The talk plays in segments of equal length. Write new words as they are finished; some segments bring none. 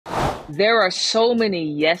There are so many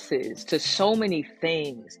yeses to so many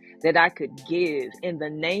things that I could give in the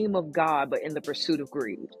name of God, but in the pursuit of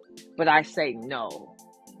greed. But I say no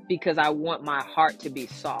because I want my heart to be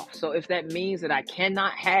soft. So if that means that I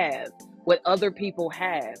cannot have what other people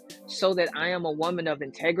have so that I am a woman of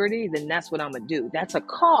integrity, then that's what I'm going to do. That's a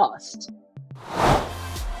cost.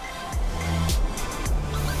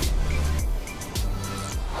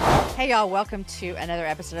 Hey y'all, welcome to another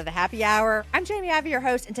episode of The Happy Hour. I'm Jamie Ivey, your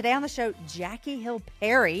host, and today on the show, Jackie Hill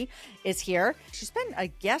Perry is here. She's been a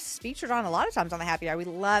guest featured on a lot of times on The Happy Hour. We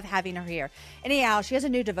love having her here. Anyhow, she has a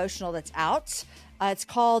new devotional that's out. It's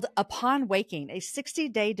called Upon Waking, a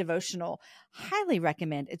 60-day devotional. Highly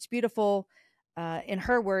recommend. It's beautiful. In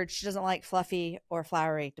her words, she doesn't like fluffy or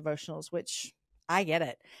flowery devotionals, which I get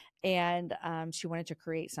it. And she wanted to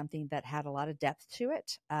create something that had a lot of depth to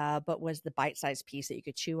it, but was the bite-sized piece that you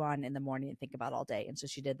could chew on in the morning and think about all day. And so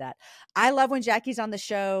she did that. I love when Jackie's on the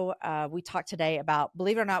show. We talked today about,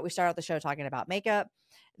 believe it or not, we started out the show talking about makeup.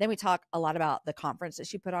 Then we talk a lot about the conference that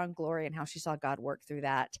she put on, Glory, and how she saw God work through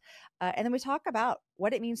that. And then we talk about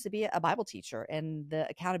what it means to be a Bible teacher and the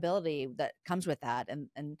accountability that comes with that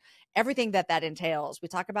and everything that entails. We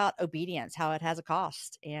talk about obedience, how it has a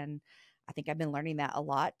cost. And I think I've been learning that a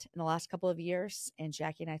lot in the last couple of years, and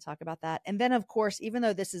Jackie and I talk about that. And then, of course, even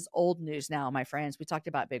though this is old news now, my friends, we talked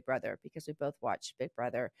about Big Brother because we both watched Big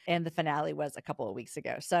Brother, and the finale was a couple of weeks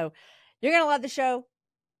ago. So you're going to love the show.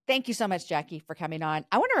 Thank you so much, Jackie, for coming on.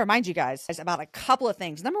 I want to remind you guys about a couple of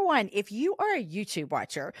things. Number one, if you are a YouTube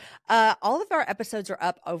watcher, all of our episodes are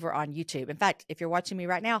up over on YouTube. In fact, if you're watching me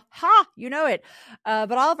right now, you know it.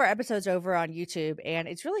 But all of our episodes are over on YouTube, and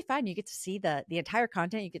it's really fun. You get to see the entire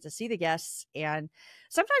content. You get to see the guests, and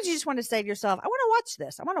sometimes you just want to say to yourself, I want to watch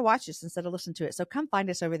this. I want to watch this instead of listen to it. So come find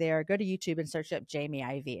us over there. Go to YouTube and search up Jamie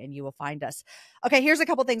Ivey, and you will find us. Okay, here's a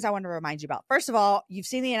couple things I want to remind you about. First of all, you've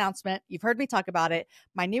seen the announcement. You've heard me talk about it.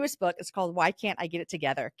 My newest book is called Why Can't I Get It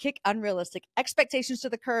Together? Kick Unrealistic Expectations to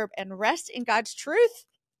the Curb and Rest in God's Truth.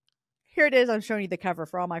 Here it is. I'm showing you the cover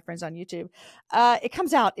for all my friends on YouTube. It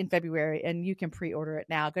comes out in February, and you can pre-order it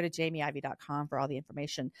now. Go to jamieivey.com for all the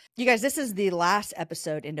information. You guys, this is the last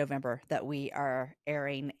episode in November that we are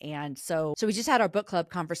airing. And so we just had our book club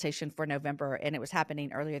conversation for November, and it was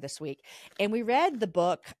happening earlier this week. And we read the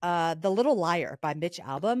book, The Little Liar by Mitch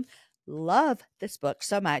Albom. Love this book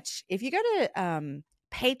so much. If you go to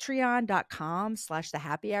patreon.com/the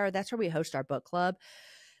happy hour, that's where we host our book club.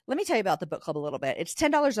 Let me tell you about the book club a little bit. It's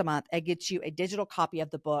 $10 a month. It gets you a digital copy of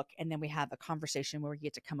the book. And then we have a conversation where we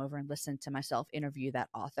get to come over and listen to myself interview that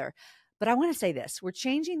author. But I want to say this, we're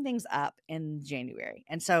changing things up in January.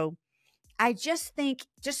 And so I just think,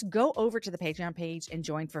 just go over to the Patreon page and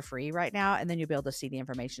join for free right now. And then you'll be able to see the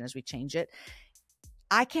information as we change it.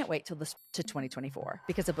 I can't wait till this to 2024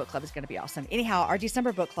 because the book club is going to be awesome. Anyhow, our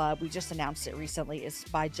December book club, we just announced it recently, is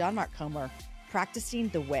by John Mark Comer, Practicing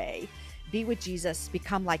the Way. Be with Jesus,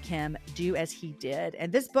 become like him, do as he did.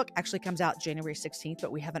 And this book actually comes out January 16th, but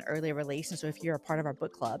we have an early release. And so if you're a part of our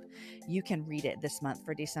book club, you can read it this month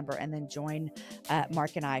for December and then join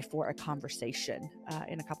Mark and I for a conversation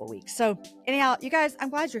in a couple of weeks. So anyhow, you guys, I'm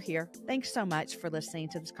glad you're here. Thanks so much for listening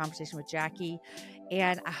to this conversation with Jackie.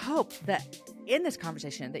 And I hope that in this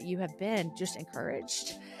conversation that you have been just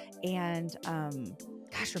encouraged and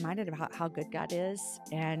reminded about how good God is.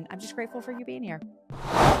 And I'm just grateful for you being here.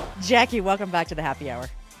 Jackie, welcome back to the Happy Hour.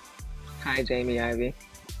 Hi, Jamie Ivey.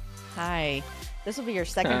 Hi. This will be your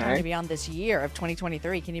second time to be on this year of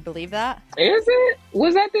 2023. Can you believe that? Is it?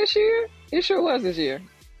 Was that this year? It sure was this year.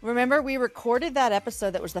 Remember, we recorded that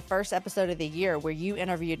episode that was the first episode of the year where you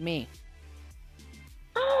interviewed me.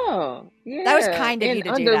 Oh, yeah. That was kind of you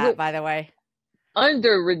to do that, by the way.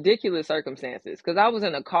 Under ridiculous circumstances, because I was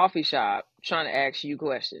in a coffee shop trying to ask you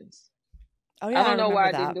questions. Oh, yeah, I don't know why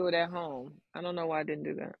I that. didn't do it at home. I don't know why I didn't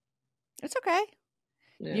do that. It's okay.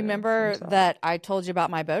 Yeah, you remember that I told you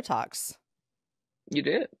about my Botox? You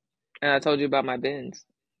did. And I told you about my bins.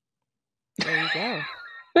 There you go.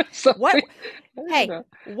 So,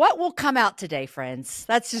 what will come out today, friends?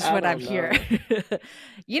 That's just what I'm here.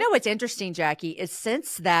 You know what's interesting, Jackie, is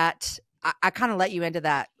since that, I kind of let you into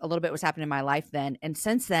that a little bit what's happened in my life then. And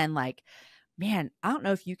since then, like, man, I don't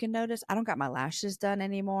know if you can notice, I don't got my lashes done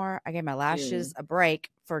anymore. I gave my lashes a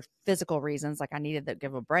break for physical reasons. Like I needed to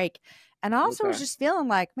give a break. And I also was just feeling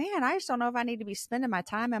like, man, I just don't know if I need to be spending my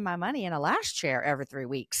time and my money in a lash chair every 3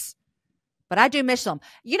 weeks. But I do miss them.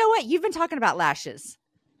 You know what? You've been talking about lashes.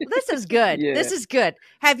 This is good. Yeah. This is good.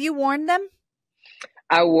 Have you worn them?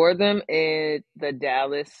 I wore them at the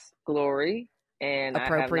Dallas Glory. And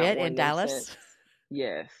appropriate in Dallas.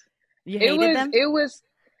 Yes. You hated them?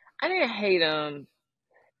 I didn't hate them.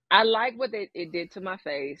 I like what it did to my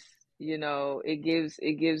face.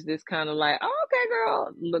 it gives this kind of like, oh, okay,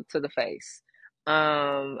 girl, look to the face.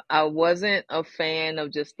 I wasn't a fan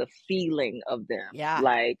of just the feeling of them, Yeah.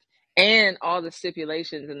 like, and all the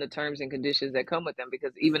stipulations and the terms and conditions that come with them,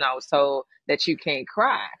 because even I was told that you can't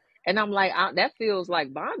cry. And I'm like, that feels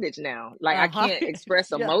like bondage now. Like, I Uh-huh. can't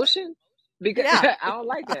express Yeah. emotion because Yeah. I don't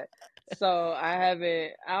like that. So I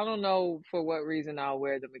don't know for what reason I'll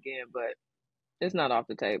wear them again, but it's not off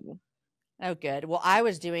the table. Oh, good. Well, I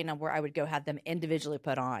was doing them where I would go have them individually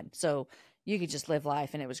put on. So you could just live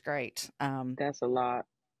life and it was great. That's a lot.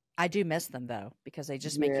 I do miss them though, because they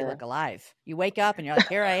just make you Yeah. look alive. You wake up and you're like,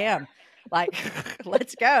 here I am. Like,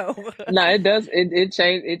 let's go. No, it does. It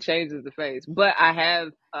changes the face. But I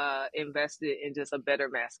have invested in just a better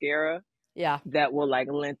mascara Yeah. that will like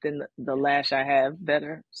lengthen the lash I have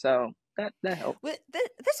better. So that helps.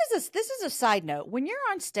 This is a side note. When you're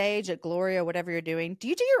on stage at Gloria, whatever you're doing, do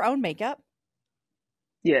you do your own makeup?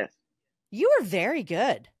 Yes. You are very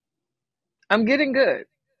good. I'm getting good.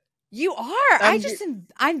 You are. I'm get,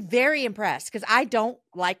 I'm very impressed because I don't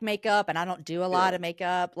like makeup and I don't do a lot yeah. of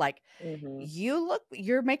makeup. Like hmm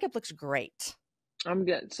your makeup looks great. I'm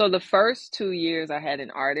good. So the first 2 years I had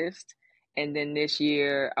an artist, and then this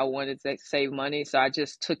year I wanted to save money, so I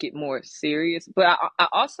just took it more serious. But I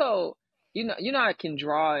also, I can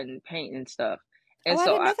draw and paint and stuff, Oh, and I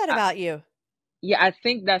so didn't know that about you. yeah, I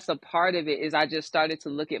think that's a part of it. Is I just started to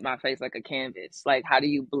look at my face like a canvas. Like, how do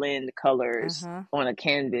you blend colors Uh-huh. on a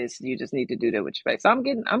canvas? You just need to do that with your face. So I'm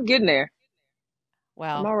getting there.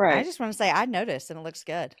 I'm Well, all I right. just want to say I noticed and it looks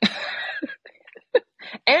good.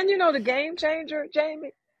 And the game changer,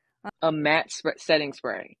 Jamie, a matte setting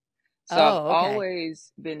spray. So I've Oh, okay.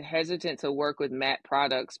 always been hesitant to work with matte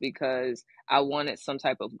products because I wanted some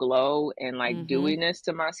type of glow and like Mm-hmm. dewiness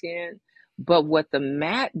to my skin. But what the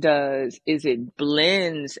matte does is it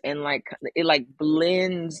blends and like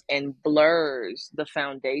blends and blurs the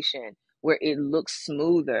foundation where it looks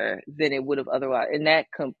smoother than it would have otherwise. And that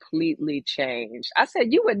completely changed. I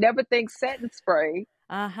said, you would never think setting spray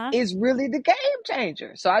Uh-huh. is really the game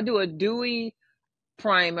changer. So I do a dewy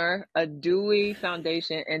primer, a dewy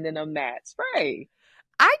foundation, and then a matte spray.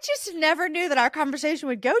 I just never knew that our conversation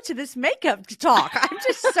would go to this makeup talk. I'm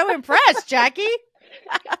just so impressed, Jackie.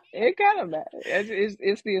 It kind of matters.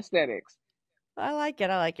 It's the aesthetics. I like it.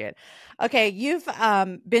 I like it. Okay, you've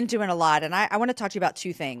been doing a lot, and I want to talk to you about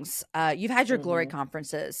two things. You've had your glory hmm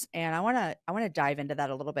conferences, and I want to dive into that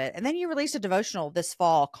a little bit. And then you released a devotional this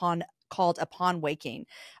fall called Upon Waking,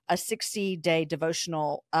 a 60-day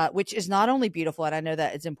devotional, which is not only beautiful, and I know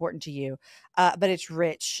that it's important to you, but it's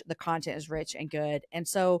rich. The content is rich and good. And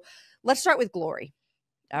so, let's start with glory.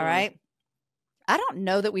 All Mm, right. I don't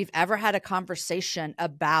know that we've ever had a conversation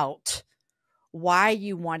about why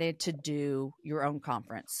you wanted to do your own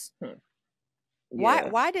conference. hmm. Why Yeah,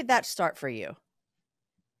 why did that start for you?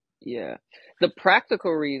 yeah. The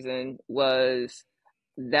practical reason was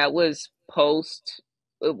that was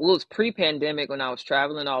it was pre-pandemic when I was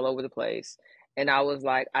traveling all over the place. And I was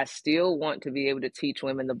like, I still want to be able to teach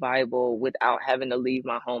women the Bible without having to leave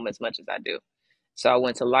my home as much as I do. So I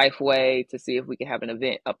went to Lifeway to see if we could have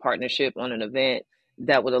a partnership on an event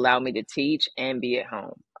that would allow me to teach and be at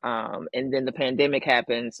home. And then the pandemic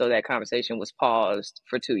happened, so that conversation was paused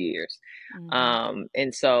for 2 years. Mhm.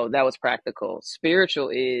 And so that was practical. Spiritual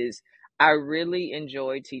is I really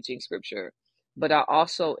enjoy teaching scripture, but I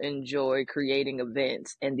also enjoy creating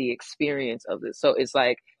events and the experience of it. So it's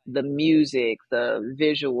like the music, the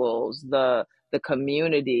visuals, the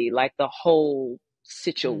community, like the whole Mhm.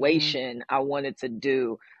 situation I wanted to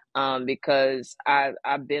do, because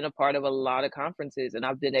I've been a part of a lot of conferences and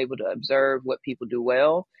I've been able to observe what people do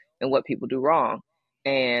well and what people do wrong.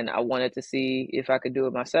 And I wanted to see if I could do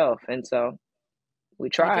it myself. And so we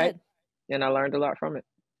You tried did. and I learned a lot from it.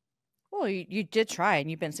 Well, you did try and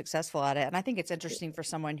you've been successful at it. And I think it's interesting for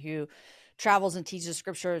someone who travels and teaches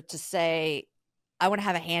scripture to say, I want to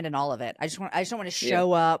have a hand in all of it. I just don't want to Yeah.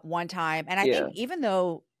 show up one time. And I think Yeah. even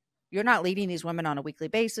though you're not leading these women on a weekly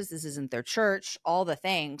basis, this isn't their church, all the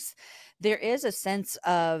things, there is a sense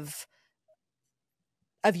of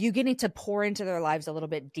you getting to pour into their lives a little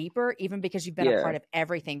bit deeper, even because you've been a Yeah. part of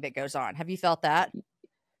everything that goes on. Have you felt that?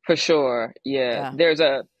 For sure. Yeah.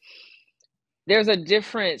 Yeah. There's a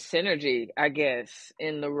different synergy, I guess,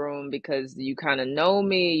 in the room because you kind of know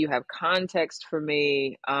me, you have context for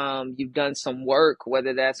me, you've done some work,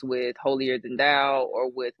 whether that's with Holier Than Thou or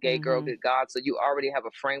with Gay Girl, Mm-hmm. Good God. So you already have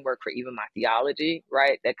a framework for even my theology,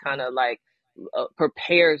 right? That kind Yeah. of like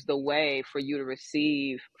prepares the way for you to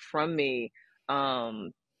receive from me,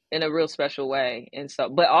 in a real special way. And so,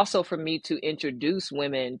 but also for me to introduce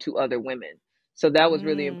women to other women. So that was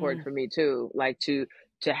really important Mm. for me too, like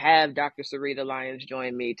to have Dr. Sarita Lyons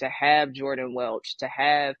join me, to have Jordan Welch, to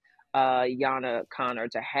have Yana Connor,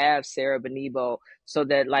 to have Sarah Benebo, so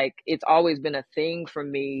that like it's always been a thing for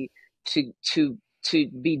me to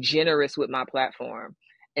be generous with my platform.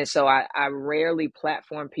 And so I rarely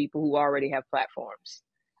platform people who already have platforms.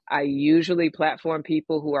 I usually platform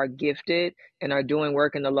people who are gifted and are doing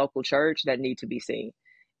work in the local church that need to be seen.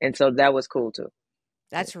 And so that was cool too.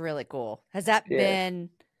 That's really cool. Has that been,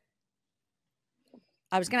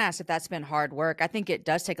 I was going to ask if that's been hard work. I think it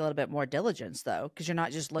does take a little bit more diligence though, because you're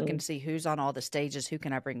not just looking to see who's on all the stages, who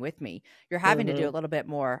can I bring with me? You're having to do a little bit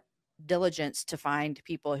more diligence to find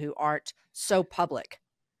people who aren't so public.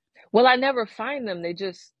 Well, I never find them.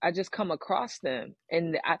 I just come across them.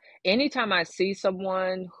 And anytime I see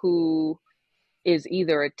someone who is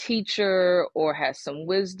either a teacher or has some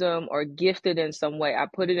wisdom or gifted in some way, I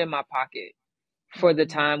put it in my pocket for the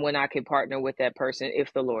time when I can partner with that person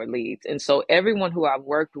if the Lord leads. And so everyone who I've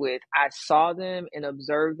worked with, I saw them and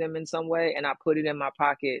observed them in some way, and I put it in my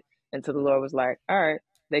pocket until the Lord was like, all right,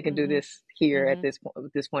 they can do this here at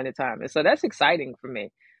this point in time. And so that's exciting for me,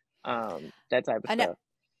 that type of stuff.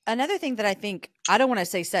 Another thing that I think, I don't want to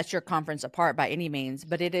say sets your conference apart by any means,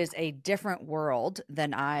 but it is a different world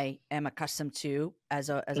than I am accustomed to as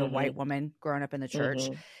a white woman growing up in the church,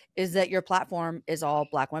 is that your platform is all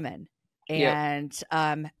Black women. And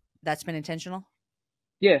that's been intentional?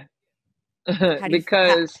 Yeah.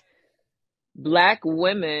 Because Black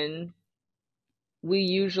women, we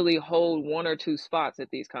usually hold one or two spots at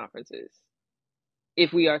these conferences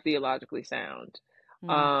if we are theologically sound.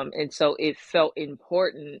 And so it felt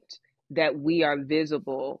important that we are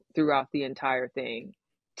visible throughout the entire thing,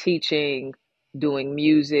 teaching, doing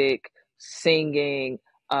music, singing,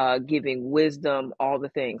 giving wisdom, all the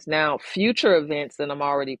things. Now, future events that I'm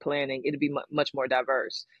already planning, it'll be much more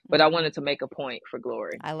diverse, but I wanted to make a point for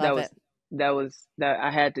Glory. I love it. That I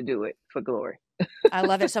had to do it for Glory. I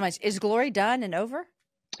love it so much. Is Glory done and over?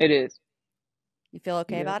 It is. You feel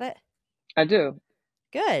okay about it? I do.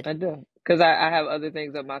 Good. I do. Because I have other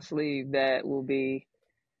things up my sleeve that will be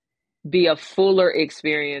a fuller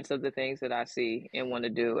experience of the things that I see and want to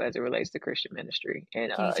do as it relates to Christian ministry.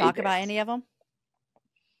 And can you talk about any of them?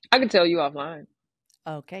 I can tell you offline.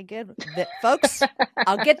 Okay, good. Folks,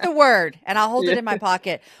 I'll get the word and I'll hold it in my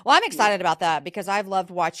pocket. Well, I'm excited about that because I've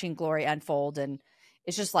loved watching Glory unfold, and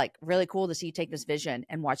it's just like really cool to see you take this vision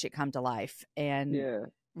and watch it come to life, and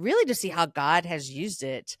really to see how God has used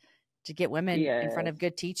it to get women in front of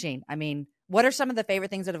good teaching. I mean, what are some of the favorite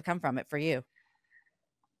things that have come from it for you?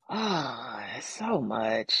 Oh, so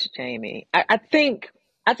much, Jamie. I think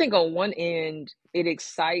on one end, it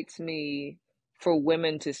excites me for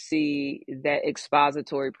women to see that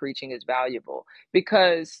expository preaching is valuable,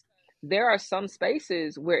 because there are some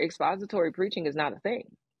spaces where expository preaching is not a thing,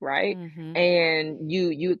 right? And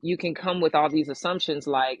you can come with all these assumptions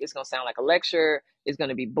like it's going to sound like a lecture, it's going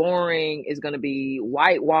to be boring, it's going to be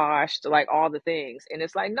whitewashed, like all the things. And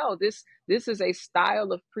it's like, no, this is a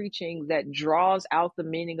style of preaching that draws out the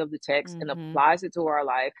meaning of the text and applies it to our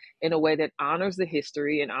life in a way that honors the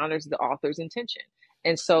history and honors the author's intention.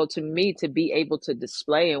 And so to me, to be able to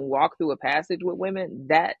display and walk through a passage with women,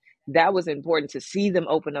 that was important, to see them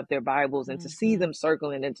open up their Bibles and to see them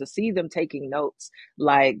circling and to see them taking notes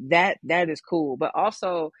like that. That is cool. But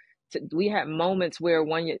also we had moments where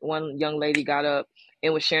one young lady got up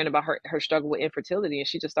and was sharing about her struggle with infertility, and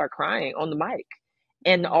she just started crying on the mic.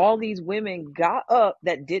 And all these women got up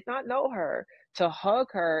that did not know her to hug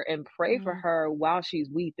her and pray for her while she's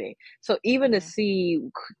weeping. So even to see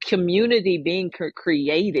community being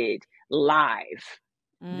created live,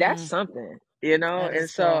 that's something, you know? And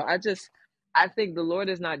so cool. I think the Lord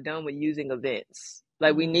is not done with using events.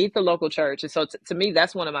 Like we need the local church. And so to me,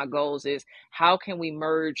 that's one of my goals is how can we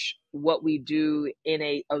merge what we do in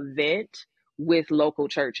a event with local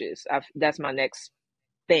churches? That's my next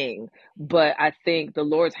thing. But I think the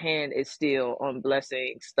Lord's hand is still on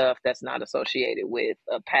blessing stuff that's not associated with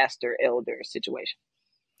a pastor elder situation.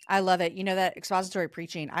 I love it. You know, that expository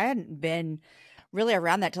preaching, I hadn't been really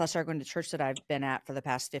around that till I started going to church that I've been at for the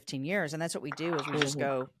past 15 years. And that's what we do is we just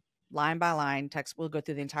go line by line we'll go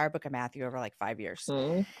through the entire book of Matthew over like 5 years.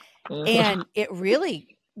 And it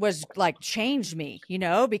really was like changed me, you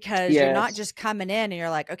know, because you're not just coming in and you're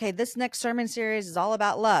like, okay, this next sermon series is all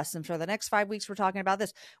about lust, and for the next 5 weeks we're talking about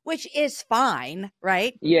this, which is fine,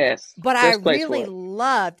 right? Yes. But I really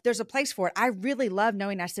love, there's a place for it. I really love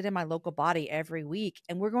knowing I sit in my local body every week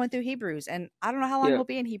and we're going through Hebrews, and I don't know how long we'll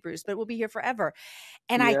be in Hebrews, but we'll be here forever.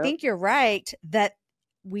 And I think you're right that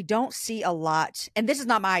we don't see a lot, and this is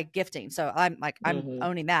not my gifting, so I'm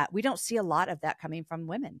owning that. We don't see a lot of that coming from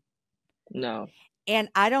women. No. And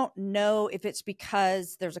I don't know if it's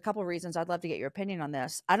because there's a couple of reasons. I'd love to get your opinion on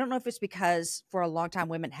this. I don't know if it's because for a long time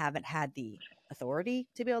women haven't had the authority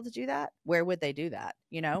to be able to do that. Where would they do that?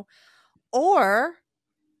 Or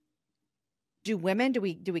do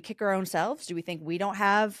we kick our own selves? Do we think we don't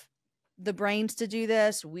have the brains to do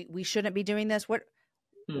this? We shouldn't be doing this.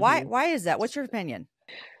 Why is that? What's your opinion?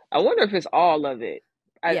 I wonder if it's all of it.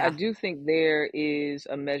 I Yeah. do think there is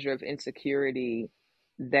a measure of insecurity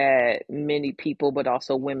that many people, but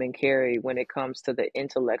also women, carry when it comes to the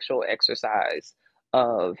intellectual exercise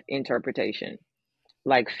of interpretation.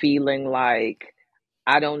 Like feeling like,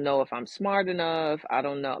 I don't know if I'm smart enough. I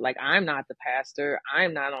don't know. Like, I'm not the pastor.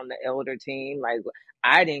 I'm not on the elder team. Like,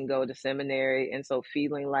 I didn't go to seminary. And so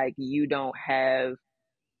feeling like you don't have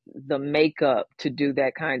the makeup to do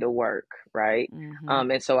that kind of work, right?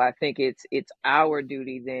 And so I think it's our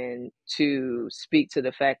duty then to speak to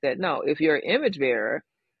the fact that no, if you're an image bearer,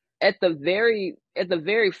 at the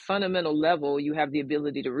very fundamental level, you have the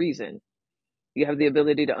ability to reason. You have the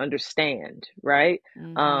ability to understand, right?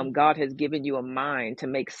 God has given you a mind to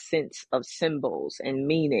make sense of symbols and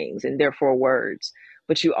meanings and therefore words.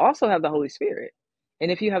 But you also have the Holy Spirit.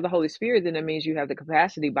 And if you have the Holy Spirit, then it means you have the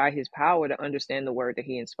capacity by his power to understand the word that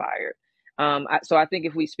he inspired. So I think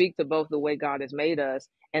if we speak to both the way God has made us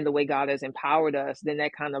and the way God has empowered us, then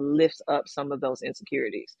that kind of lifts up some of those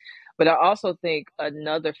insecurities. But I also think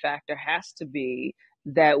another factor has to be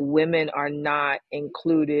that women are not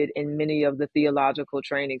included in many of the theological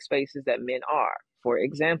training spaces that men are. For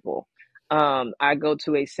example, I go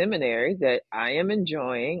to a seminary that I am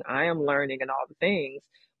enjoying, I am learning and all the things,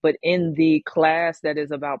 but in the class that is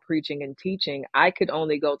about preaching and teaching, I could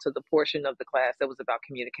only go to the portion of the class that was about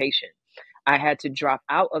communication. I had to drop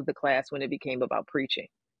out of the class when it became about preaching,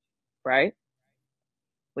 right?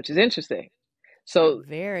 Which is interesting. So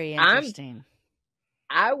Very I'm interesting.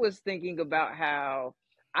 I was thinking about how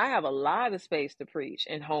I have a lot of space to preach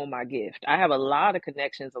and hone my gift. I have a lot of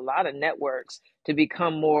connections, a lot of networks to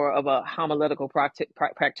become more of a homiletical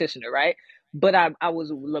practitioner, right? But I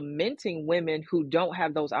was lamenting women who don't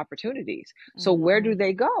have those opportunities. So where do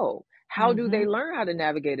they go? How do they learn how to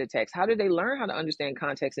navigate a text? How do they learn how to understand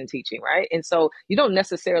context and teaching, right? And so you don't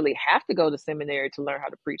necessarily have to go to seminary to learn how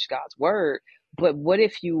to preach God's word. But what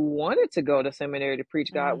if you wanted to go to seminary to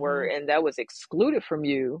preach God's word and that was excluded from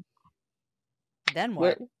you? Then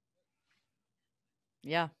What? what?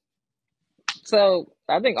 Yeah. So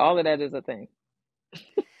I think all of that is a thing.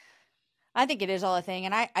 I think it is all a thing.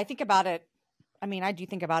 And I think about it. I mean, I do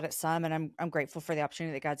think about it some, and I'm grateful for the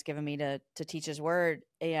opportunity that God's given me to teach his word.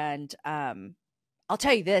 And I'll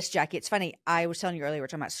tell you this, Jackie, it's funny. I was telling you earlier, we're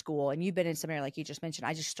talking about school, and you've been in seminary like you just mentioned.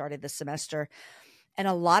 I just started this semester. And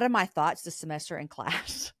a lot of my thoughts this semester in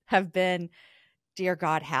class have been, dear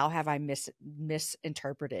God, how have I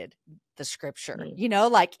misinterpreted the scripture?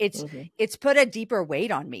 Like it's put a deeper weight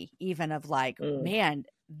on me, even of like, man,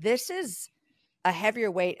 this is a heavier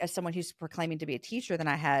weight as someone who's proclaiming to be a teacher than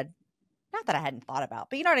I had. Not that I hadn't thought about,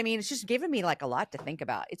 but you know what I mean? It's just given me like a lot to think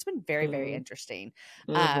about. It's been very, very interesting.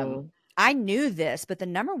 I knew this, but the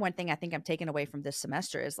number one thing I think I'm taking away from this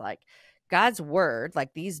semester is like God's word,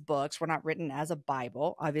 like these books were not written as a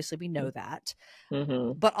Bible. Obviously, we know that.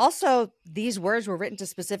 But also these words were written to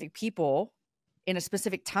specific people in a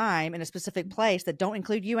specific time, in a specific place that don't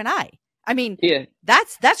include you and I. I mean,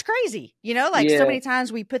 that's crazy. So many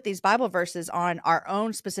times we put these Bible verses on our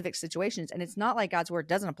own specific situations, and it's not like God's word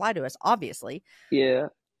doesn't apply to us, obviously. Yeah.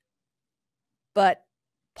 But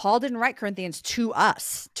Paul didn't write Corinthians to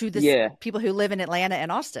us, to the people who live in Atlanta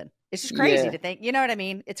and Austin. It's just crazy to think, you know what I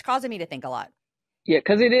mean? It's causing me to think a lot. Yeah,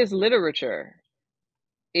 because it is literature.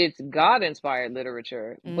 It's God-inspired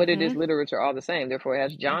literature, but it is literature all the same. Therefore, it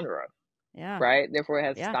has genre. Yeah. Right. Therefore, it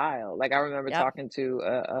has style. Like I remember talking to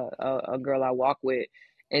a girl I walk with,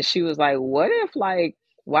 and she was like, "What if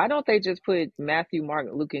why don't they just put Matthew, Mark,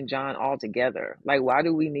 Luke, and John all together? Like, why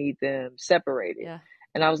do we need them separated?" Yeah.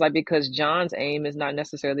 And I was like, because John's aim is not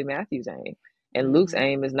necessarily Matthew's aim, and Luke's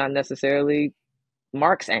aim is not necessarily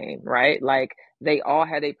Mark's aim, right? Like they all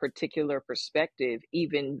had a particular perspective,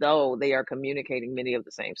 even though they are communicating many of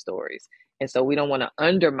the same stories. And so we don't want to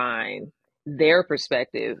undermine their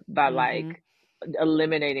perspective by like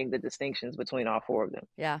eliminating the distinctions between all four of them.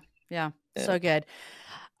 Yeah. So good.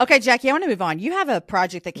 Okay, Jackie, I want to move on. You have a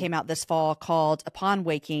project that came out this fall called Upon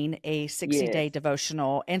Waking, a 60-day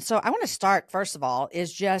devotional. And so I want to start, first of all,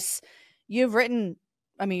 is just you've written,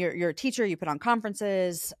 I mean, you're a teacher, you put on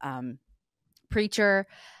conferences, preacher,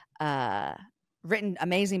 written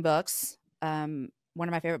amazing books. One of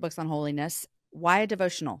my favorite books on holiness. Why a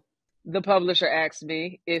devotional? The publisher asked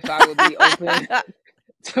me if I would be open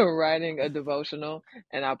to writing a devotional,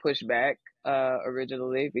 and I pushed back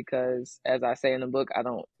originally because, as I say in the book, I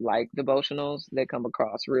don't like devotionals. They come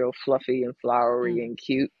across real fluffy and flowery Mm. and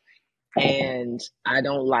cute, and I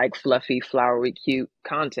don't like fluffy, flowery, cute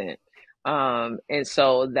content. And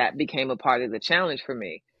so that became a part of the challenge for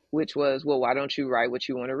me, which was, well, why don't you write what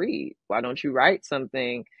you want to read? Why don't you write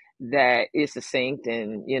something that is succinct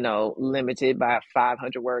and, limited by a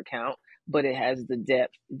 500 word count, but it has the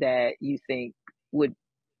depth that you think would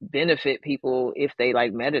benefit people if they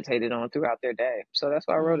like meditated on throughout their day. So that's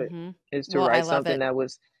why I wrote it, Mm-hmm. is to Well, I write love something it. that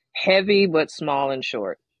was heavy but small and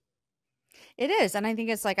short. It is. And I think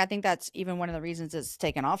I think that's even one of the reasons it's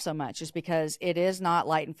taken off so much is because it is not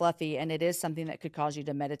light and fluffy, and it is something that could cause you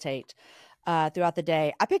to meditate throughout the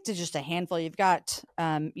day. I picked just a handful. You've got,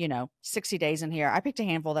 60 days in here. I picked a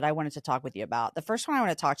handful that I wanted to talk with you about. The first one I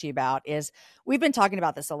want to talk to you about is, we've been talking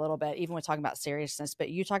about this a little bit, even with talking about seriousness, but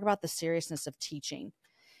you talk about the seriousness of teaching.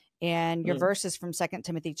 And your Mm. verse is from 2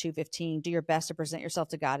 Timothy 2:15. Do your best to present yourself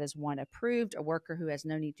to God as one approved, a worker who has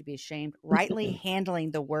no need to be ashamed, rightly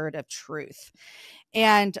handling the word of truth.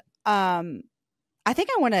 And I think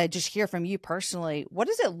I want to just hear from you personally. What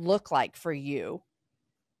does it look like for you?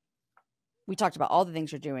 We talked about all the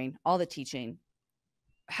things you're doing, all the teaching.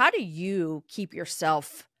 How do you keep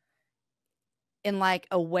yourself in like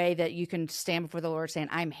a way that you can stand before the Lord saying,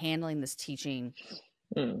 I'm handling this teaching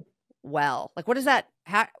Mm. well? Like, what is that?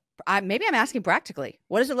 Maybe I'm asking practically.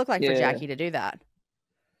 What does it look like for Yeah. Jackie to do that?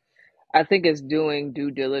 I think it's doing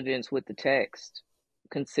due diligence with the text,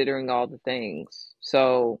 considering all the things.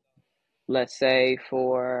 So let's say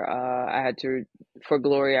for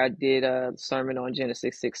Glory, I did a sermon on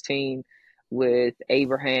Genesis 16 with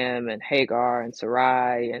Abraham and Hagar and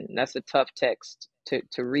Sarai, and that's a tough text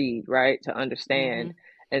to read, right? To Mm-hmm. understand.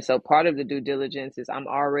 And so part of the due diligence is I'm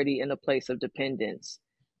already in a place of dependence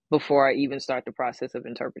before I even start the process of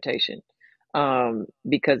interpretation.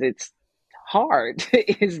 Because it's hard.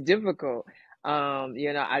 It's difficult.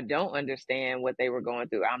 I don't understand what they were going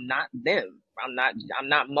through. I'm not them. I'm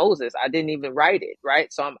not Moses. I didn't even write it,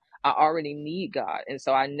 right? So I already need God. And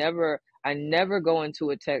so I never go into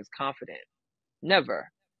a text confident.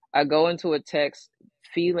 Never. I go into a text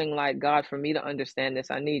feeling like, God, for me to understand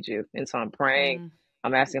this, I need you. And so I'm praying, Mm.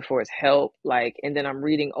 I'm asking for his help, and then I'm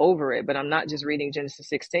reading over it, but I'm not just reading Genesis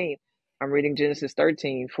 16. I'm reading Genesis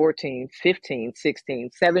 13, 14, 15, 16,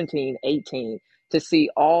 17, 18 to see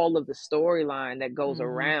all of the storyline that goes Mm-hmm.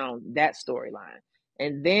 around that storyline.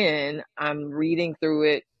 And then I'm reading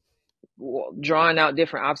through it, drawing out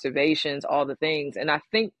different observations, all the things. And I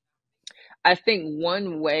think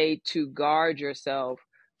one way to guard yourself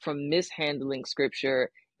from mishandling scripture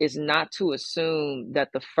is not to assume that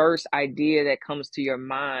the first idea that comes to your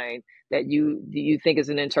mind that you think is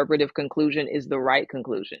an interpretive conclusion is the right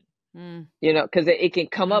conclusion. Mm. Because it can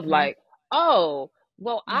come up Mm-hmm. like, oh,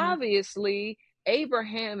 well, Mm-hmm. obviously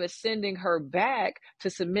Abraham is sending her back to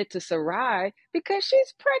submit to Sarai because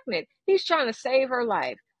she's pregnant. He's trying to save her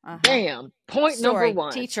life. Uh-huh. Bam. Point number Story.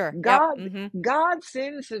 one. Teacher. Yep. God Mm-hmm. God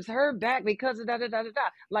sends her back because of da da da da da.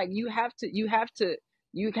 Like you have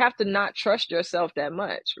to not trust yourself that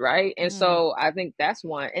much, right? And Mm. so I think that's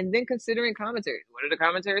one. And then considering commentaries. What are the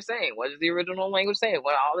commentaries saying? What is the original language saying?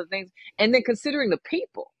 What are all the things? And then considering the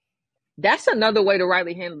people. That's another way to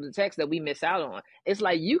rightly handle the text that we miss out on. It's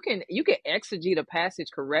like you can exegete a passage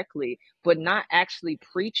correctly, but not actually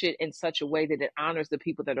preach it in such a way that it honors the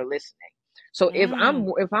people that are listening. So if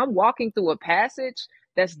Mm. I'm walking through a passage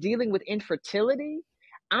that's dealing with infertility,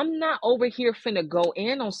 I'm not over here finna go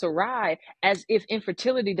in on Sarai as if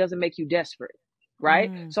infertility doesn't make you desperate,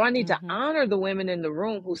 right? Mm. So I need to Mm-hmm. honor the women in the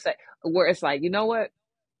room who say, where it's like, you know what?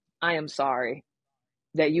 I am sorry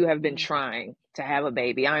that you have been Mm. trying to have a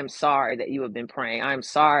baby. I am sorry that you have been praying. I am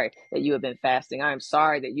sorry that you have been fasting. I am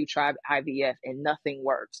sorry that you tried IVF and nothing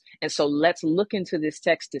works. And so let's look into this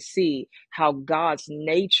text to see how God's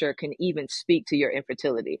nature can even speak to your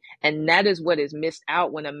infertility. And that is what is missed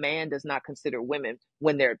out when a man does not consider women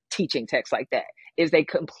when they're teaching texts like that, is they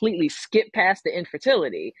completely skip past the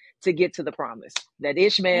infertility to get to the promise that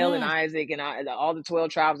Ishmael and Mm. Isaac and all the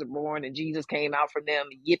 12 tribes are born and Jesus came out from them.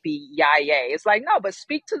 Yippee, yay, yay. It's like, no, but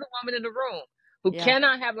speak to the woman in the room who Yeah.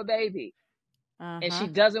 cannot have a baby and she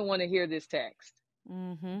Uh-huh. doesn't want to hear this text.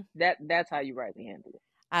 Mm-hmm. That's how you rightly handle it.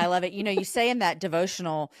 I love it. You say in that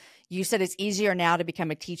devotional, you said it's easier now to become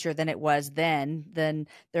a teacher than it was then. Then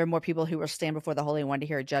there are more people who will stand before the Holy One to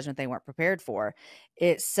hear a judgment they weren't prepared for.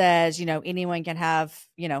 It says, anyone can have,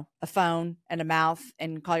 a phone and a mouth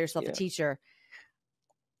and call yourself a Yeah. teacher.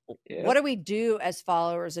 Yeah. What do we do as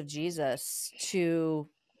followers of Jesus to,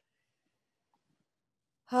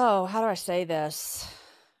 how do I say this?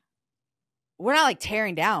 we're not like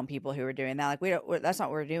tearing down people who are doing that. Like that's not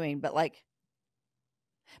what we're doing. But like,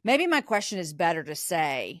 maybe my question is better to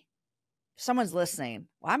say, if someone's listening,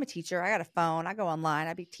 well, I'm a teacher. I got a phone. I go online.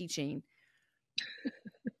 I be teaching.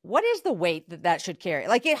 What is the weight that should carry?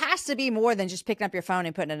 Like, it has to be more than just picking up your phone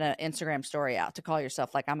and putting an Instagram story out to call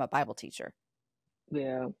yourself like, I'm a Bible teacher.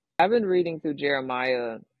 Yeah. I've been reading through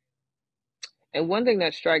Jeremiah, and one thing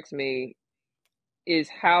that strikes me is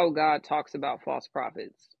how God talks about false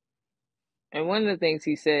prophets. And one of the things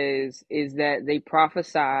he says is that they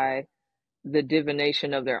prophesy the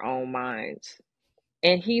divination of their own minds.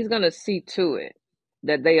 And he's going to see to it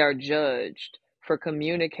that they are judged for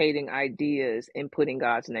communicating ideas and putting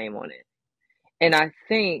God's name on it. And I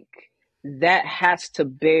think that has to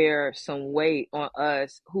bear some weight on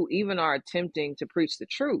us who even are attempting to preach the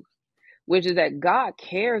truth, which is that God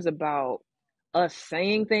cares about us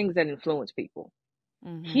saying things that influence people.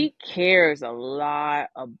 Mm-hmm. He cares a lot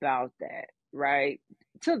about that, right?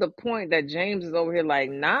 To the point that James is over here like,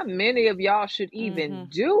 not many of y'all should even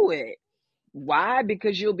do it. Why?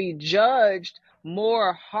 Because you'll be judged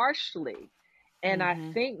more harshly. And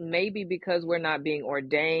I think maybe because we're not being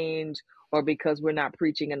ordained, or because we're not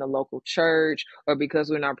preaching in the local church, or because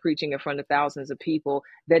we're not preaching in front of thousands of people,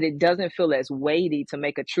 that it doesn't feel as weighty to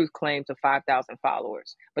make a truth claim to 5,000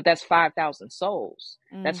 followers. But that's 5,000 souls.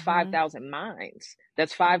 That's 5,000 minds.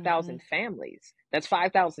 That's 5,000 families. That's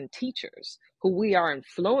 5,000 teachers who we are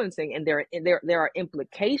influencing. And there are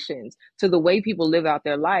implications to the way people live out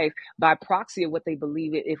their life by proxy of what they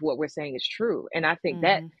believe if what we're saying is true. And I think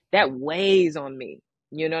that weighs on me.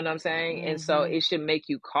 You know what I'm saying? And so it should make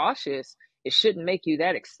you cautious. It shouldn't make you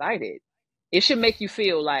that excited. It should make you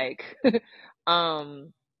feel like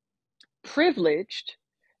privileged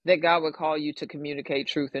that God would call you to communicate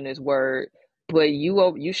truth in his word, but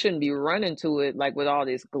you shouldn't be running to it like with all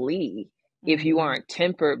this glee if you aren't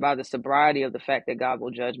tempered by the sobriety of the fact that God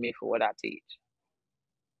will judge me for what I teach.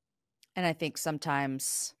 And I think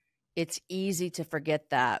sometimes it's easy to forget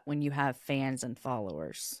that when you have fans and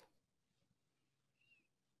followers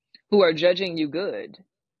who are judging you good,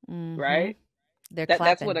 right? They're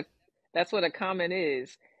clapping. That's what a comment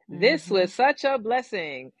is. This was such a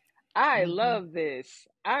blessing. I love this.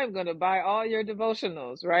 I'm going to buy all your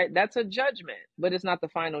devotionals, right? That's a judgment, but it's not the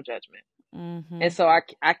final judgment. And so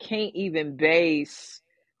I can't even base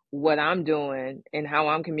what I'm doing and how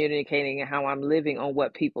I'm communicating and how I'm living on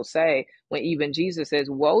what people say, when even Jesus says,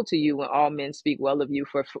 woe to you when all men speak well of you,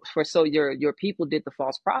 for so your people did the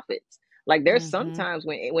false prophets. Like, there's sometimes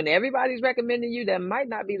when everybody's recommending you, that might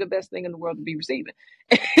not be the best thing in the world to be receiving.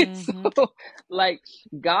 So like,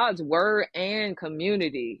 God's word and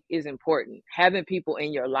community is important. Having people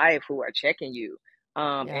in your life who are checking you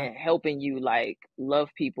and helping you like love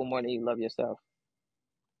people more than you love yourself.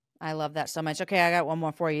 I love that so much. Okay, I got one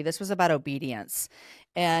more for you. This was about obedience.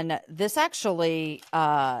 And this actually,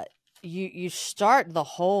 you start the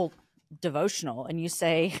whole devotional and you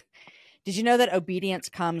say, did you know that obedience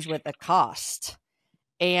comes with a cost?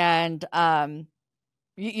 And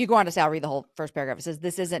you go on to say, I'll read the whole first paragraph. It says,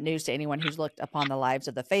 this isn't news to anyone who's looked upon the lives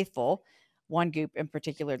of the faithful. One group in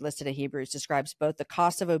particular listed in Hebrews describes both the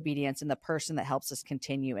cost of obedience and the person that helps us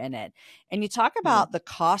continue in it. And you talk about the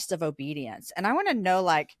cost of obedience. And I want to know,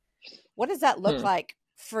 like, what does that look like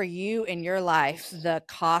for you in your life, the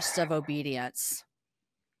cost of obedience?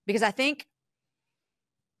 Because I think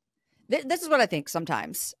this is what I think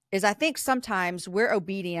sometimes is I think sometimes we're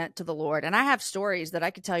obedient to the Lord. And I have stories that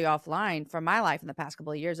I could tell you offline from my life in the past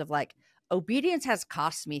couple of years of like, obedience has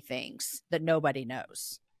cost me things that nobody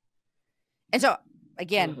knows. And so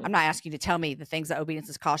again, I'm not asking you to tell me the things that obedience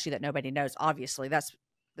has cost you that nobody knows. Obviously,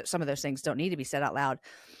 some of those things don't need to be said out loud.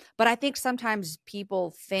 But I think sometimes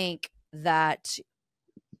people think that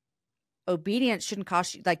obedience shouldn't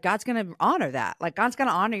cost you. Like, God's going to honor that. Like, God's going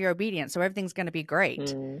to honor your obedience. So everything's going to be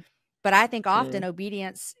great. But I think often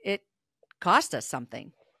obedience, it cost us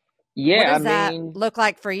something. Yeah. What does that look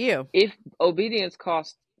like for you? If obedience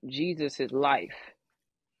cost Jesus his life,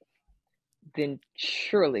 then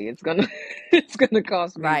surely it's gonna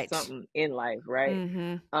cost me something in life,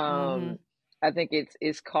 right? I think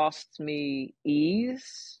it's cost me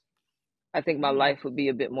ease. I think my life would be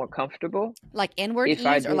a bit more comfortable. Like inward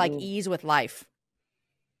ease or like ease with life?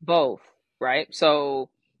 Both, right? So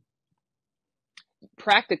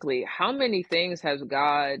practically, how many things has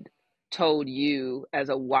God told you as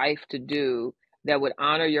a wife to do that would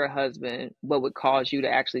honor your husband, but would cause you to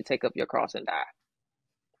actually take up your cross and die?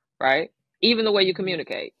 Right? Even the way you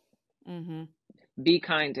communicate. Be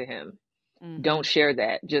kind to him. Don't share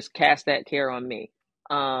that. Just cast that care on me.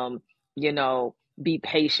 be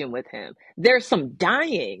patient with him. There's some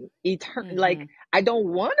dying, like, Mm-hmm. I don't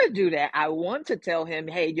want to do that. I want to tell him,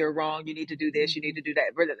 hey, you're wrong. You need to do this. You need Mm-hmm. to do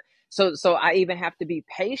that. So I even have to be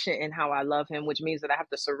patient in how I love him, which means that I have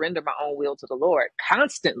to surrender my own will to the Lord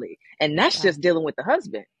constantly. And that's Yeah. just dealing with the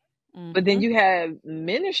husband. But then Mm-hmm. you have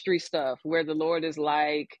ministry stuff where the Lord is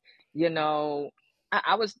like, you know,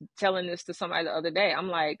 I was telling this to somebody the other day. I'm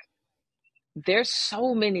like, there's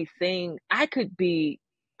so many things I'm going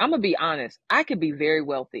to be honest. I could be very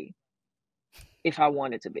wealthy if I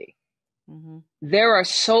wanted to be. Mm-hmm. There are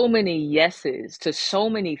so many yeses to so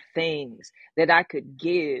many things that I could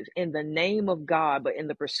give in the name of God, but in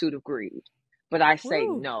the pursuit of greed. But I say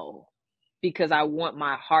Woo. no because I want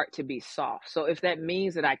my heart to be soft. So if that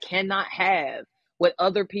means that I cannot have what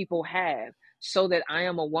other people have so that I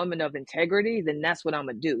am a woman of integrity, then that's what I'm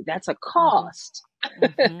going to do. That's a Mm-hmm. cost.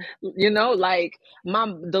 Mm-hmm. Like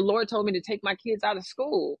the Lord told me to take my kids out of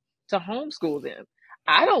school to homeschool them.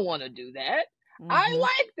 I don't want to do that. I Mm-hmm.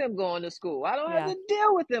 like them going to school. I don't have Yeah. to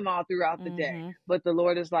deal with them all throughout the day. Mm-hmm. But the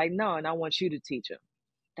Lord is like, no, and I want you to teach them.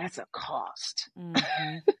 That's a cost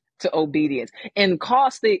Mm-hmm. to obedience. And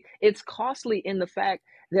it's costly in the fact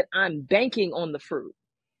that I'm banking on the fruit.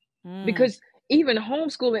 Mm. Because even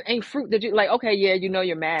homeschooling ain't fruit that you like, okay, yeah, you know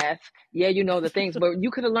your math. Yeah, you know the things, but you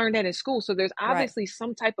could have learned that in school. So there's Right. obviously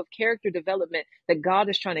some type of character development that God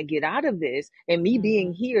is trying to get out of this. And me Mm-hmm.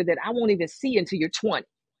 being here that I won't even see until you're 20,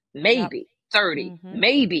 Yep. maybe 30, Mm-hmm.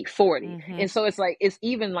 maybe 40. Mm-hmm. And so it's like, it's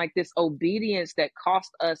even like this obedience that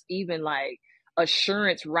costs us even like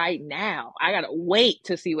assurance right now. I got to wait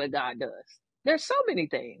to see what God does. There's so many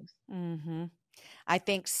things. Mm-hmm. I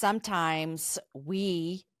think sometimes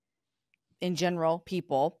we, in general,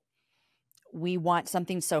 people, we want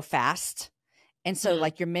something so fast. And so, Mm,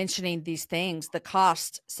 like you're mentioning these things, the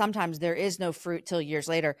cost, sometimes there is no fruit till years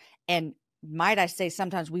later. And might I say,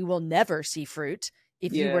 sometimes we will never see fruit.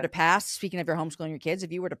 If you were yeah. to pass, speaking of your homeschooling your kids,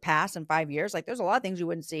 if you were to pass in 5 years, like there's a lot of things you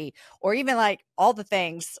wouldn't see, or even like all the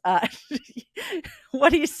things.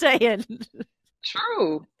 What are you saying?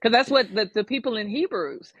 True. Because that's what the people in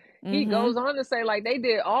Hebrews, he Mm-hmm. goes on to say, like, they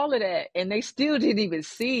did all of that and they still didn't even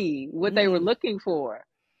see what they were Mm. looking for.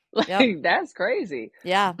 Yep. Like, that's crazy.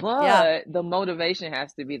 Yeah. Yeah. But the motivation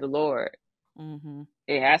has to be the Lord. Mm-hmm.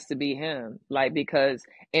 It has to be him. Like, because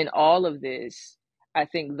in all of this, I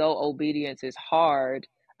think though obedience is hard,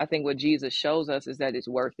 I think what Jesus shows us is that it's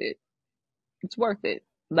worth it. It's worth it.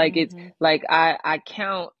 Like, it's Mm-hmm. like I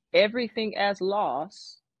count everything as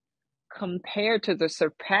loss compared to the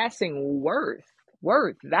surpassing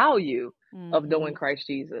value of Mm-hmm. knowing Christ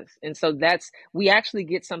Jesus. And so we actually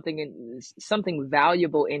get something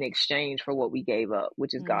valuable in exchange for what we gave up,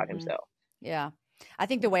 which is God Mm-hmm. himself. Yeah. I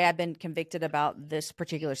think the way I've been convicted about this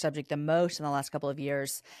particular subject the most in the last couple of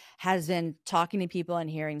years has been talking to people and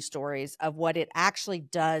hearing stories of what it actually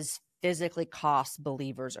does physically cost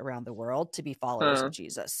believers around the world to be followers of Huh.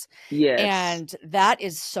 Jesus. Yes. And that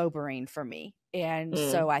is sobering for me. And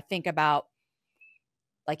Mm. so I think about,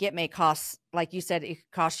 like, it may cost, like you said, it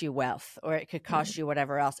could cost you wealth or it could Mm. cost you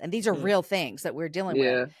whatever else. And these are Mm. real things that we're dealing with.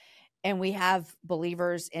 Yeah. And we have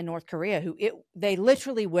believers in North Korea who they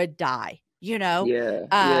literally would die, Yeah.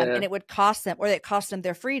 Yeah. and it would cost them, or it cost them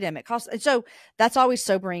their freedom. And so that's always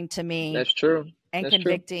sobering to me That's true. and That's true.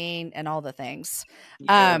 convicting and all the things.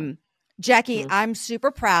 Yeah. Jackie, Mm. I'm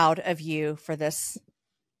super proud of you for this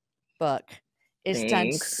book. It's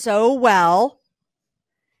done Thanks. so well.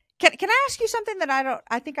 Can I ask you something that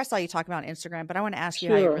I think I saw you talk about on Instagram, but I want to ask you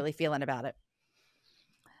how you're Sure. really feeling about it.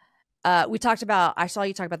 I saw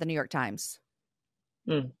you talk about the New York Times.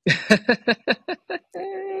 Mm.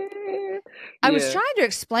 I was Yeah. trying to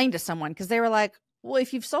explain to someone because they were like, well,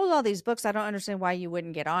 if you've sold all these books, I don't understand why you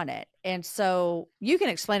wouldn't get on it. And so you can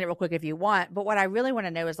explain it real quick if you want. But what I really want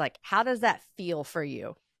to know is, like, how does that feel for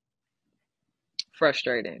you?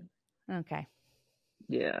 Frustrating. Okay.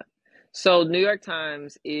 Yeah. So New York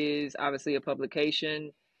Times is obviously a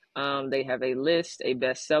publication. They have a list, a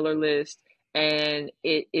bestseller list, and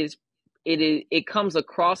it comes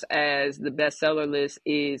across as the bestseller list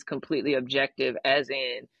is completely objective, as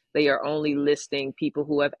in they are only listing people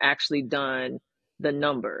who have actually done the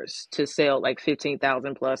numbers to sell like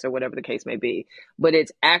 15,000 plus or whatever the case may be. But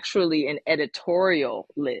it's actually an editorial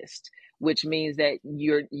list, which means that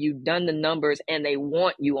you've done the numbers and they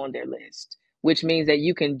want you on their list, which means that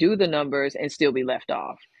you can do the numbers and still be left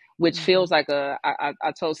off, which Mm-hmm. feels like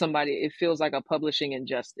I told somebody it feels like a publishing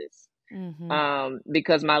injustice. Mm-hmm.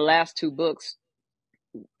 Because my last two books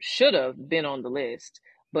should have been on the list,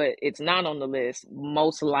 but it's not on the list,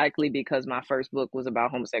 most likely because my first book was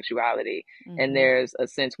about homosexuality. And Mm-hmm. there's a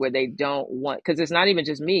sense where they don't want, because it's not even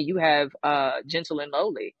just me. You have Gentle and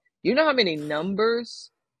Lowly. You know how many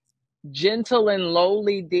numbers Gentle and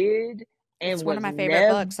Lowly did It's and one of was my favorite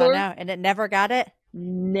books. I never, know. And it never got it.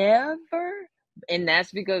 never? And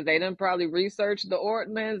that's because they didn't probably research the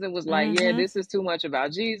ordinance and was like, yeah, Mm-hmm. this is too much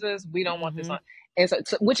about Jesus. We don't want this Mm-hmm. on. And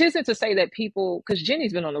so which isn't to say that people, because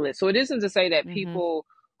Jenny's been on the list. So it isn't to say that Mm-hmm. people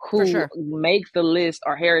For who sure. make the list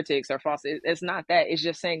are heretics or false. It's not that. It's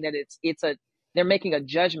just saying that they're making a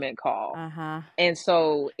judgment call. Uh-huh. And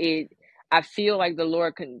so I feel like the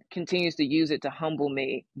Lord continues to use it to humble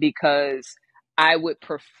me because I would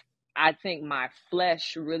I think my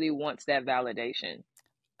flesh really wants that validation.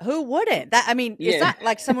 Who wouldn't? That, I mean, it's Yeah. not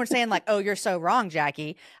like someone saying like, "Oh, you're so wrong,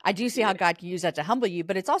 Jackie." I do see how Yeah. God can use that to humble you,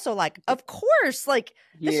 but it's also like, of course, like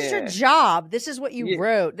this is your Yeah. job. This is what you Yeah.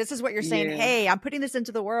 wrote. This is what you're saying. Yeah. Hey, I'm putting this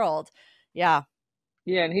into the world. Yeah.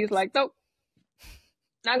 Yeah. And he's like, nope,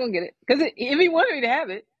 not gonna get it. Because if he wanted me to have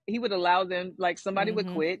it, he would allow them, like somebody would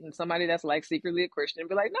Mm-hmm. quit and somebody that's like secretly a Christian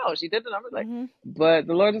be like, no, she did the numbers. Like, Mm-hmm. but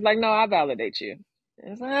the Lord is like, no, I validate you.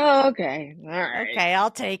 And it's like, oh, okay. All right. Okay, I'll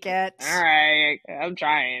take All it. right. I'm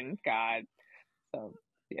trying, God. So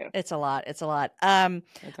yeah, It's a lot. It's a lot. that's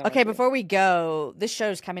how I Okay, feel. before we go, this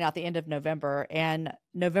show's coming out the end of November, and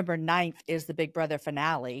November 9th is the Big Brother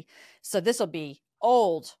finale. So this will be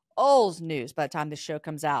old news by the time this show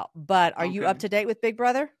comes out. But are you Okay. up to date with Big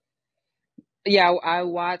Brother? Yeah, I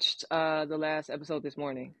watched the last episode this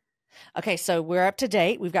morning. Okay, so we're up to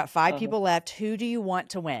date. We've got 5 Uh-huh. people left. Who do you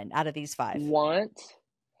want to win out of these 5?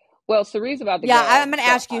 Well, Cerie's about to Yeah, I'm go, going to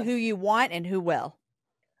so ask you who you want and who will.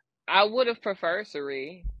 I would have preferred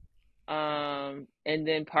Cerie. And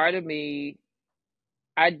then part of me,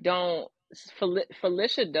 I don't.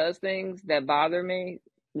 Felicia does things that bother me,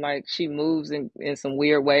 like she moves in some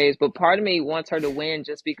weird ways. But part of me wants her to win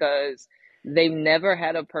just because they've never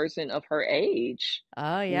had a person of her age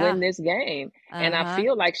Oh, win yeah. this game, and I Uh-huh.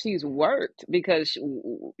 feel like she's worked because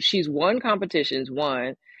she's won competitions,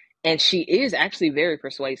 and she is actually very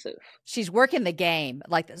persuasive. She's working the game,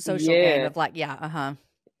 like the social game Yeah, of like, yeah, uh-huh.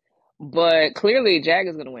 but clearly Jag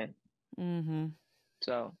is gonna win. Mm-hmm.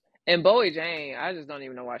 So, and Bowie Jane, I just don't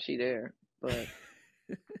even know why she there. But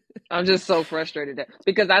I'm just so frustrated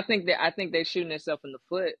because I think they're shooting themselves in the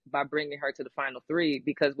foot by bringing her to the final 3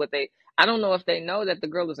 because I don't know if they know that the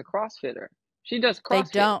girl is a CrossFitter. She does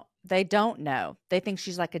CrossFit. They don't know. They think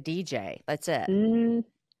she's like a DJ. That's it. Mm,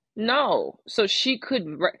 no, so she could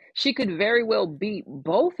very well beat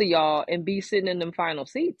both of y'all and be sitting in them final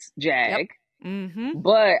seats, Yep. Jag. Mm-hmm.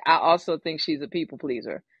 But I also think she's a people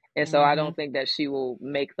pleaser, and so I Mm-hmm. don't think that she will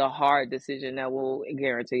make the hard decision that will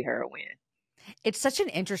guarantee her a win. It's such an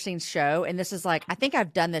interesting show. And this is like, I think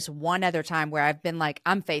I've done this one other time where I've been like,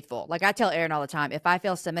 I'm faithful. Like I tell Aaron all the time, if I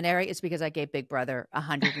fail seminary, it's because I gave Big Brother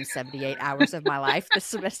 178 hours of my life this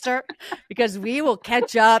semester because we will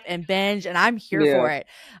catch up and binge and I'm here Yeah. for it.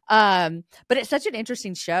 But it's such an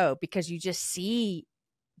interesting show because you just see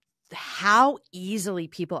how easily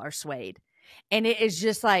people are swayed. And it is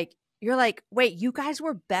just like, you're like, wait, you guys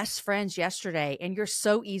were best friends yesterday and you're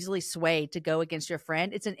so easily swayed to go against your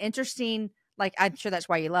friend. It's an interesting, like, I'm sure that's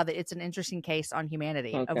why you love it. It's an interesting case on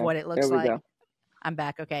humanity of Okay. what it There looks we like. go. I'm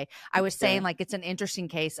back. Okay. I was saying like, it's an interesting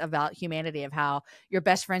case about humanity of how you're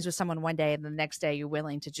best friends with someone one day and the next day you're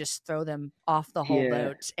willing to just throw them off the whole Yeah.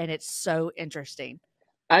 boat. And it's so interesting.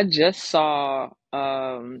 I just saw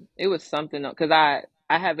it was something because I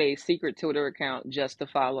have a secret Twitter account just to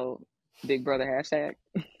follow Big Brother hashtag.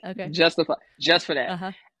 Okay. Just for that.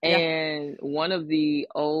 Uh-huh. Yeah. And one of the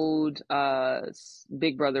old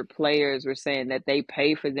Big Brother players were saying that they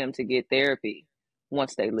pay for them to get therapy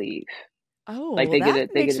once they leave. Oh, Like well,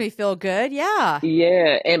 that makes me feel good. Yeah.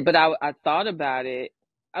 yeah. But I thought about it.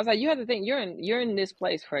 I was like, you have to think you're in this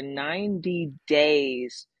place for 90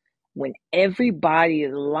 days when everybody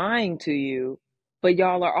is lying to you, but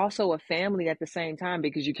y'all are also a family at the same time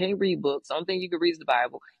because you can't read books. The only thing you can read is the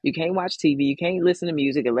Bible. You can't watch TV. You can't listen to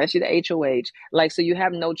music unless you're the HOH. Like, so you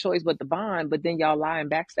have no choice but to bond, but then y'all lie and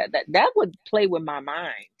backstab. That would play with my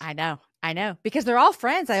mind. I know. Because they're all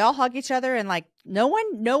friends. They all hug each other and like no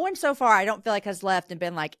one so far I don't feel like has left and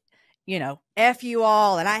been like, you know, F you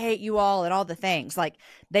all and I hate you all and all the things. Like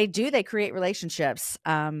they create relationships.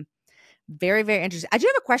 Very, very interesting. I do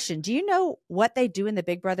have a question. Do you know what they do in the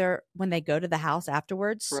Big Brother when they go to the house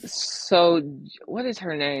afterwards? So what is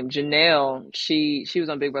her name? Janelle. She was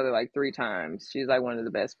on Big Brother like 3 times. She's like one of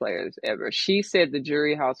the best players ever. She said the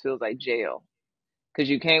jury house feels like jail because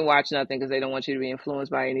you can't watch nothing because they don't want you to be influenced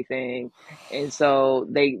by anything. And so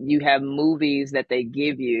you have movies that they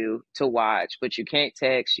give you to watch, but you can't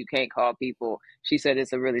text, you can't call people. She said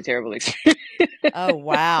it's a really terrible experience. Oh,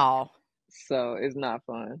 wow. So it's not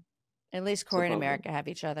fun. At least Corey and Supposedly. America have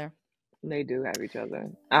each other. They do have each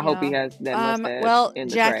other. I hope he has that mustache Well, in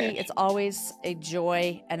the Jackie, trash. it's always a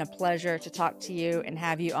joy and a pleasure to talk to you and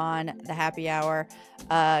have you on the happy hour.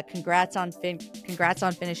 Congrats on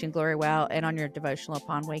finishing Glory Well and on your devotional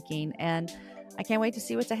Upon Waking. And I can't wait to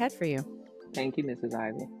see what's ahead for you. Thank you, Mrs.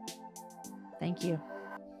 Ivey. Thank you.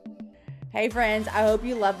 Hey friends, I hope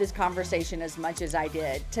you loved this conversation as much as I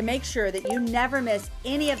did. To make sure that you never miss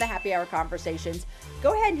any of the happy hour conversations,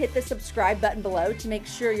 go ahead and hit the subscribe button below to make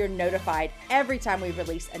sure you're notified every time we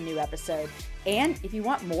release a new episode. And if you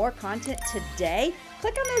want more content today,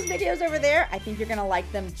 click on those videos over there. I think you're going to like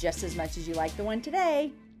them just as much as you like the one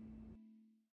today.